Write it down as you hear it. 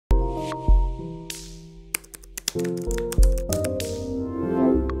Hey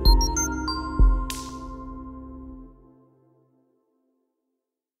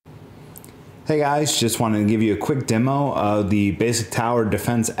guys, just wanted to give you a quick demo of the Basic Tower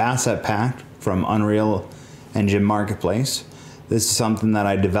Defense Asset Pack from Unreal Engine Marketplace. This is something that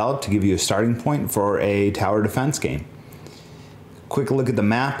I developed to give you a starting point for a tower defense game. Quick look at the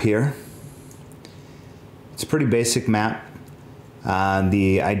map here. It's a pretty basic map.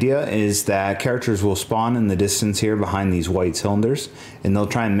 The idea is that characters will spawn in the distance here behind these white cylinders, and they'll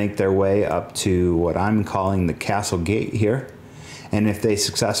try and make their way up to what I'm calling the castle gate here. And if they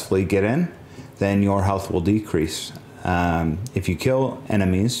successfully get in, then your health will decrease. If you kill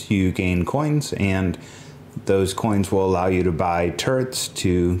enemies, you gain coins, and those coins will allow you to buy turrets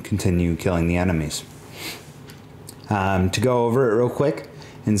to continue killing the enemies. To go over it real quick,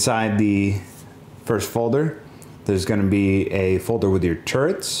 inside the first folder, there's going to be a folder with your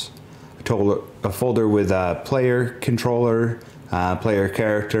turrets, a folder with a player controller, player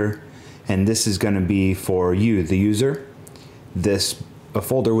character, and this is going to be for you, the user. A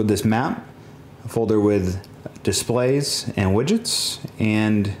folder with this map, a folder with displays and widgets,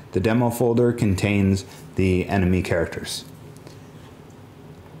 and the demo folder contains the enemy characters.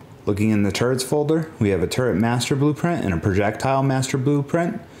 Looking in the turrets folder, we have a turret master blueprint and a projectile master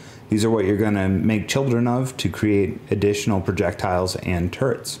blueprint. These are what you're going to make children of to create additional projectiles and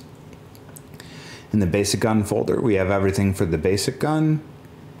turrets. In the basic gun folder, we have everything for the basic gun,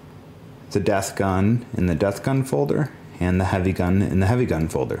 the death gun in the death gun folder, and the heavy gun in the heavy gun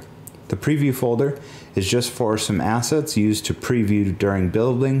folder. The preview folder is just for some assets used to preview during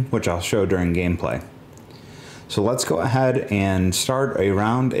building, which I'll show during gameplay. So let's go ahead and start a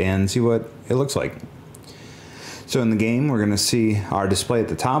round and see what it looks like. So in the game, we're going to see our display at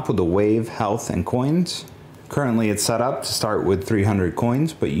the top with the wave, health, and coins. Currently it's set up to start with 300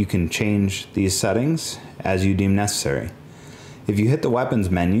 coins, but you can change these settings as you deem necessary. If you hit the weapons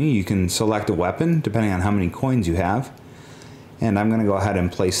menu, you can select a weapon depending on how many coins you have. And I'm going to go ahead and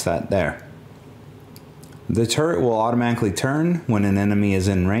place that there. The turret will automatically turn when an enemy is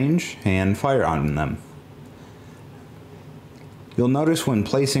in range and fire on them. You'll notice when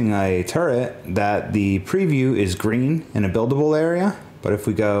placing a turret that the preview is green in a buildable area, but if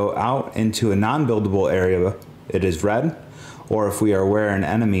we go out into a non-buildable area, it is red, or if we are where an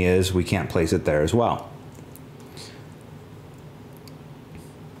enemy is, we can't place it there as well.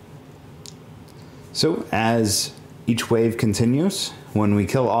 So as each wave continues, when we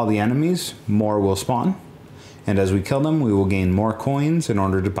kill all the enemies, more will spawn. And as we kill them, we will gain more coins in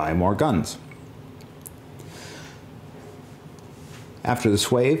order to buy more guns. After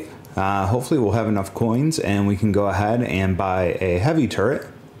this wave, hopefully we'll have enough coins and we can go ahead and buy a heavy turret.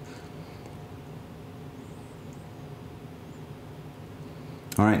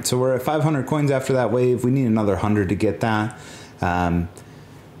 Alright, so we're at 500 coins after that wave. We need another 100 to get that. And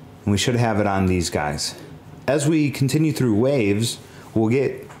we should have it on these guys. As we continue through waves, we'll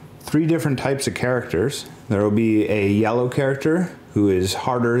get 3 different types of characters. There will be a yellow character who is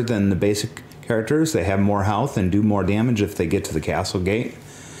harder than the basic characters. They have more health and do more damage if they get to the castle gate.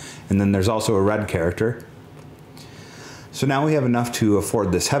 And then there's also a red character. So now we have enough to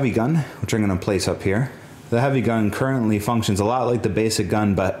afford this heavy gun, which I'm going to place up here. The heavy gun currently functions a lot like the basic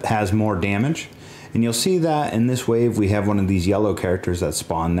gun, but has more damage. And you'll see that in this wave we have one of these yellow characters that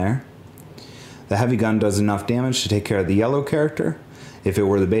spawn there. The heavy gun does enough damage to take care of the yellow character. If it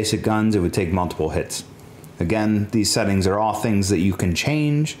were the basic guns, it would take multiple hits. Again, these settings are all things that you can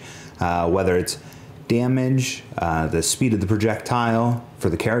change, whether it's damage, the speed of the projectile, for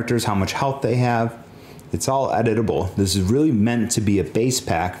the characters, how much health they have. It's all editable. This is really meant to be a base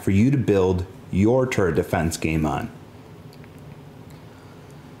pack for you to build your turret defense game on.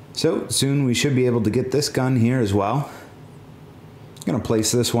 So soon we should be able to get this gun here as well. I'm going to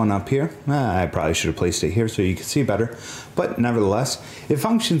place this one up here. I probably should have placed it here so you can see better, but nevertheless, it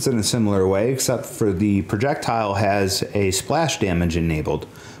functions in a similar way, except for the projectile has a splash damage enabled,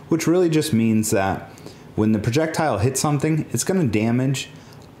 which really just means that when the projectile hits something, it's going to damage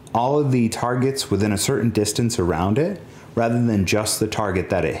all of the targets within a certain distance around it, rather than just the target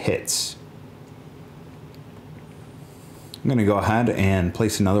that it hits. I'm going to go ahead and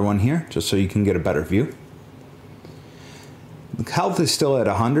place another one here, just so you can get a better view. Health is still at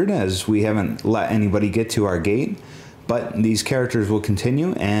 100 as we haven't let anybody get to our gate, but these characters will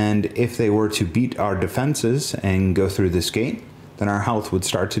continue, and if they were to beat our defenses and go through this gate, then our health would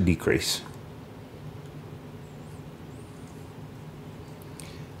start to decrease.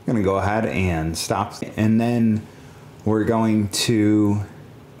 I'm going to go ahead and stop, and then we're going to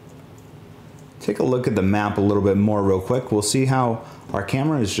take a look at the map a little bit more real quick, we'll see how our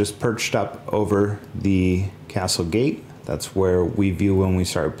camera is just perched up over the castle gate. That's where we view when we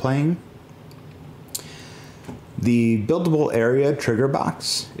start playing. The buildable area trigger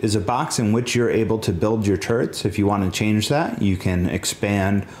box is a box in which you're able to build your turrets. If you want to change that, you can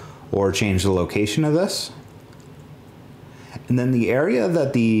expand or change the location of this. And then the area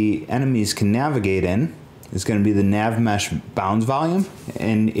that the enemies can navigate in is going to be the nav mesh bounds volume.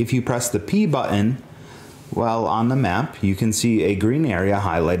 And if you press the P button while on the map, you can see a green area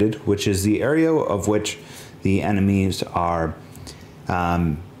highlighted, which is the area of which the enemies are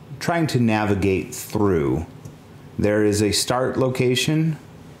trying to navigate through. There is a start location,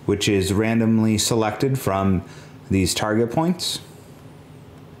 which is randomly selected from these target points.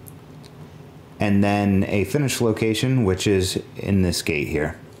 And then a finish location, which is in this gate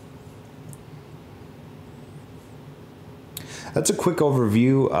here. That's a quick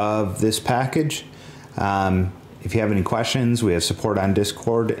overview of this package. If you have any questions, we have support on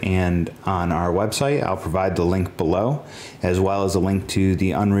Discord and on our website. I'll provide the link below, as well as a link to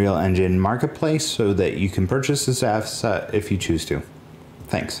the Unreal Engine Marketplace so that you can purchase this asset if you choose to.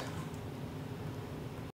 Thanks.